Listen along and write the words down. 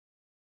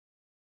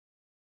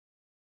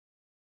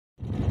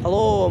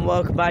Hello and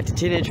welcome back to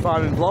Teenage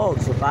Farming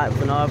Vlogs. We're back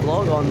with another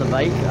vlog on the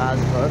bike as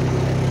per.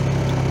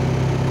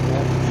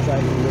 Yep,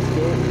 drive through this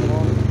gate, come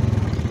on.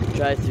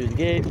 Drive through the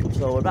gate,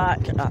 so we're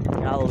back at the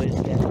Galloways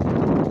again.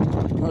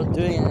 We're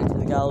doing it into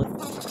the Galloways.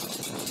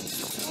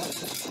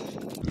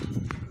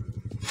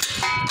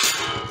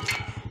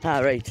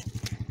 Right,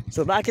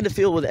 so we're back in the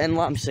field with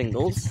Inlam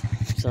singles.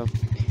 So,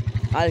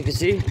 as you can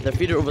see, their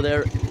feeder over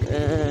there,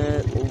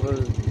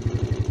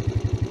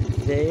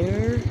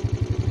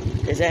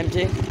 is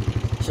empty.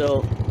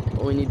 So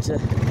we need to,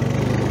 and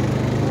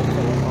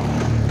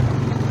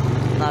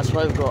that's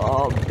why we've got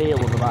a bale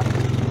on the back.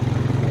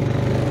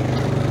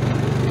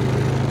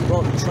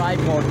 Got the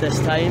tripod this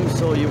time,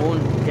 so you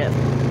won't get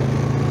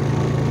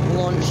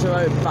launched or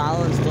out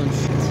balanced on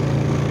shit.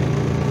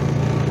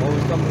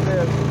 Always come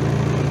prepared.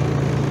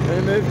 I'm going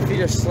to move the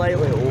feeder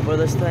slightly over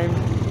this time.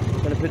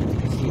 I'm going to put it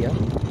here.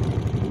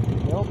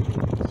 Yep.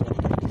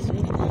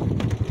 See?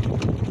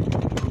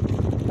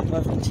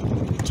 Perfect.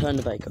 Turn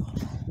the bike off.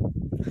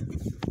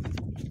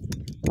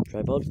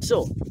 Tripod.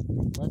 So,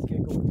 let's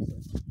get going.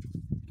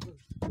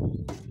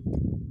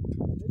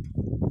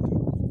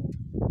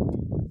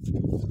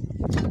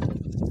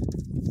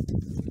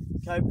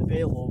 Carry the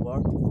bale over,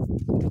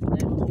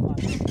 then we'll go back.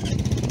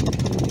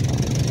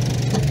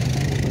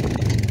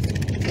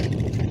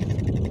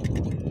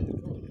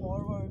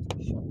 Forward,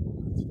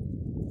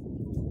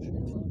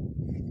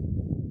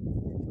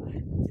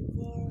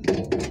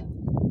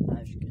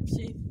 as you can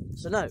see.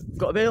 So now, we've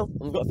got a bale and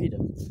we've got a feeder.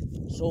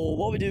 So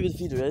what we do with the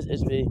feeder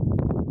is we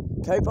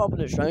carry popping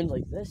it round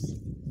like this.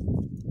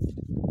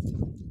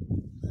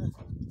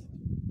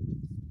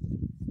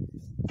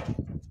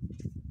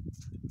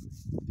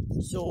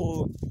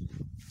 So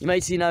you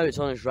might see now it's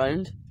on its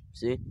round.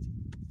 See?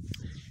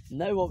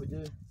 Now what we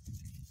do is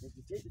we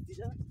take the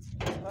feeder,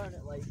 turn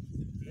it like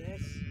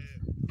this,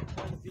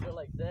 turn the feeder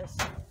like this.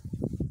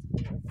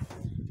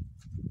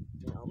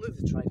 Yeah, I'll move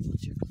the tripod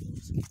too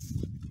close.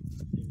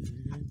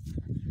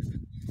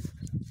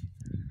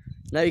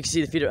 Now you can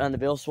see the feeder and the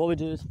bale. So what we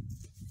do is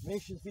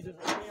make sure the feeder and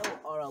the bale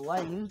are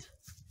aligned,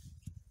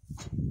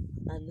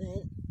 and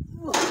then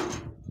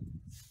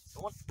I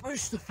want to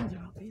push the feeder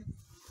up here.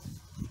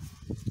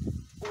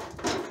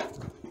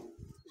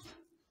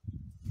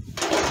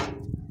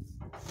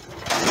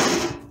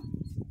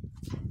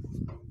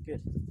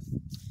 Good.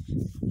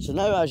 So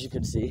now, as you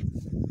can see,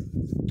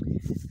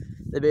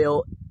 the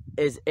bale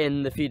is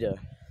in the feeder.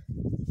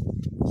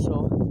 So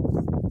all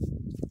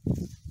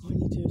we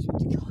need to do is we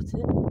need to cut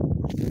it.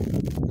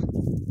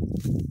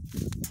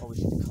 Always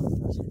need to cut it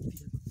outside the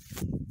feeder.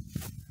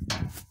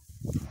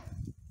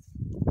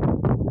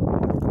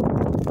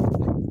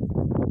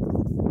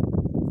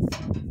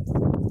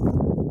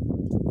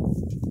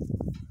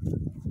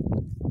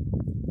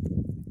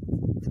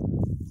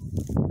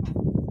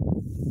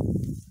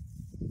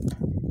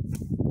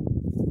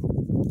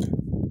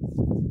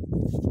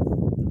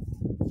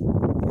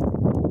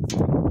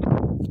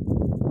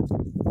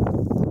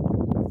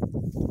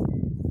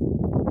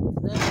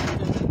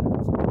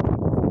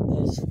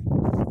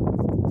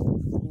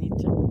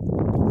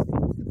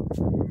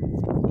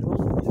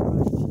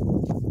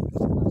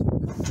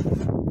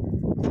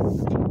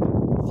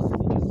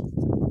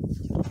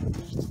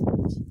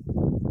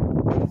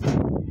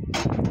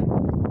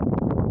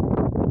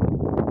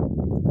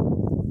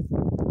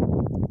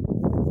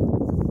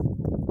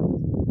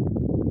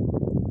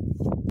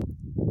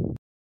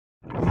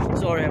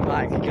 Sorry, I'm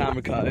back.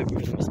 Camera cut out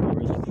because of my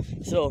stories.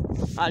 So,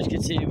 as you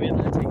can see, we're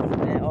now taking the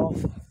net off.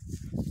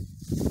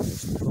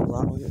 Pull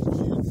that one out.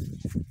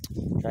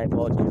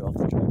 Tripod, you're off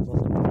the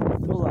tripod.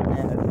 Pull that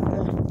net out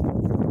there.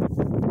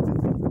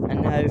 And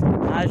now,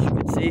 as you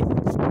can see,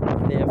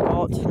 they have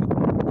got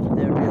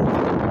their real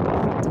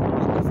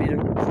in the feeder.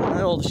 So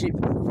now all the sheep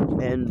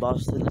in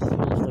Boston, this is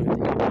almost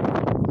everything.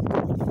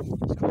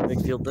 It's quite a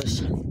big field,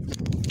 this.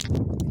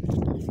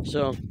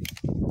 So,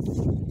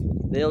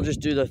 they'll just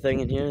do their thing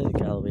in here. The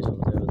Galloways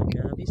over there with the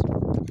cabbies.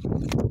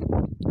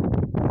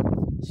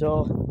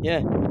 So,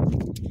 yeah.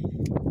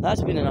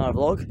 That's been another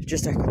vlog.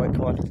 Just a quick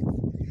one,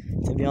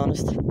 to be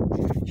honest.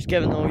 Just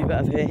giving them a wee bit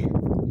of hay,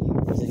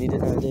 because they need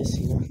it nowadays,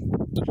 you know.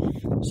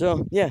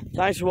 So, yeah.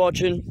 Thanks for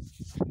watching.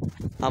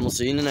 And we'll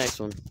see you in the next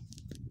one.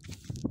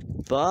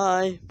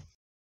 Bye.